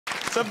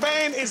So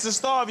Bane is the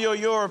start of your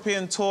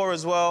European tour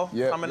as well,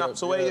 coming up.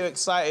 So where are you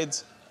excited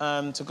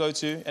to go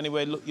to?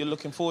 Anywhere you're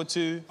looking forward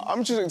to?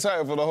 I'm just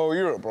excited for the whole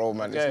Europe, bro,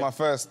 man. It's my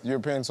first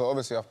European tour.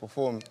 Obviously, I've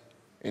performed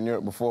in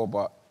Europe before,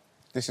 but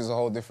this is a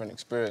whole different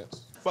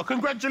experience. Well,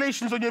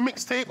 congratulations on your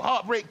mixtape,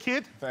 Heartbreak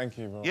Kid. Thank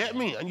you, bro. You get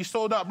me? And you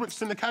sold out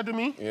Brixton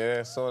Academy.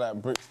 Yeah, sold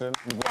out Brixton.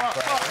 My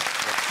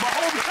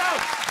hometown.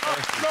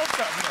 Love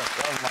that, man.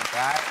 That was my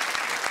guy.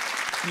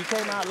 You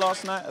came out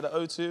last night at the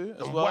O2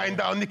 as well. Wind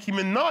down Nicki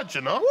Minaj, you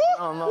know?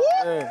 I'm not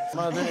doing.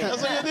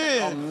 That's what you're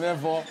doing. I'm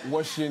never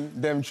washing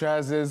them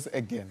trousers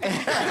again. Was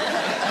it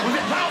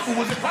powerful?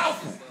 Was it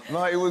powerful?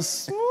 No, it was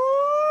smooth.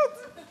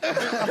 We've got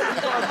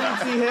a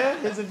VT here.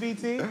 Here's a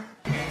VT.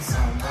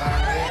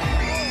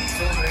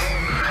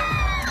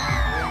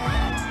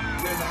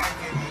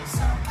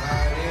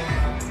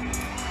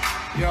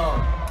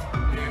 Yo.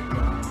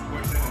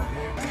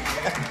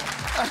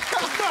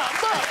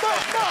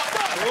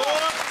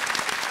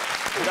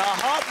 The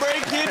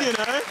Heartbreak Kid, you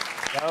know.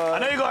 I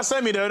know you got to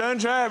send me, though. Don't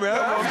try it, bro.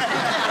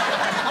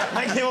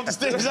 I came up the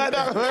stage like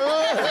that.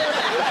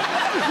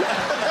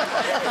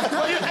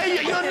 Well,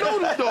 you're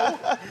known, though,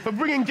 for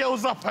bringing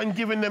girls up and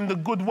giving them the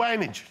good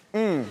winage.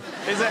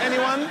 Is there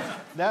anyone?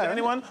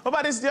 Anyone? What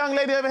about this young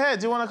lady over here?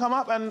 Do you want to come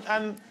up and...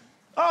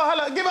 Oh,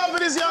 hello. Give up for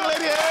this young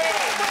lady here.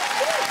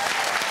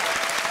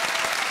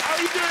 How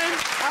are you doing?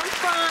 I'm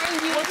fine.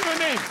 You? What's your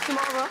name?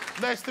 Tomorrow.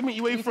 Nice to meet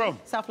you. Where you from?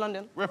 South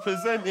London.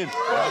 Representing.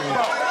 Hold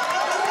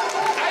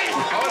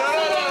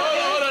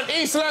on.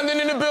 East London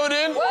in the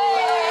building.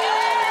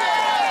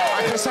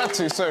 I just had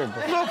to, sorry,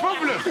 bro. No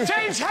problem.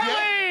 Change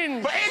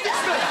Halloween! But ain't this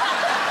the...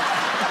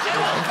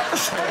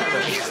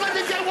 East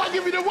London girl won't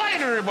give me the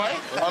winery, boy.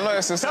 I know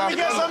it's a Can we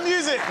get some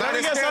music? Can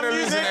we get some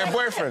music? Their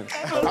boyfriend.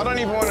 I don't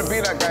even want to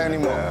be that guy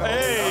anymore.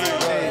 Hey.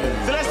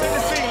 So let's take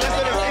the scene. Let's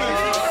take the scene.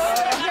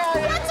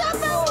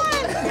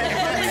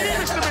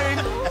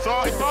 So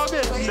it's all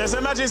good. Let's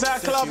imagine it's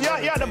at a club.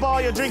 You're at the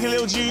bar, you're drinking a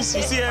little juice.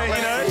 You see her, you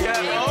know?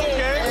 Yeah,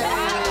 okay.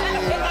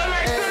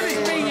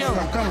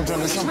 Come on,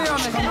 Johnny.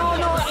 Come on.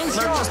 No,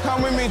 just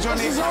come with me,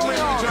 Johnny. Come with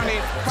me, Johnny.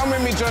 Come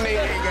with me, Johnny.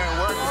 Ain't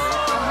gonna work.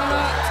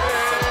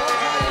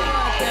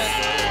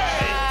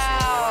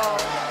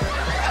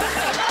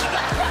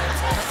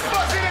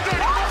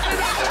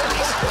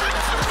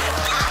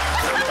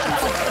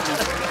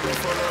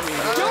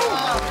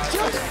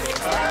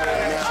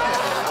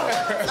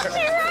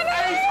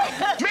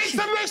 Make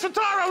some noise for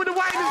Tara with the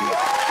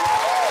wine.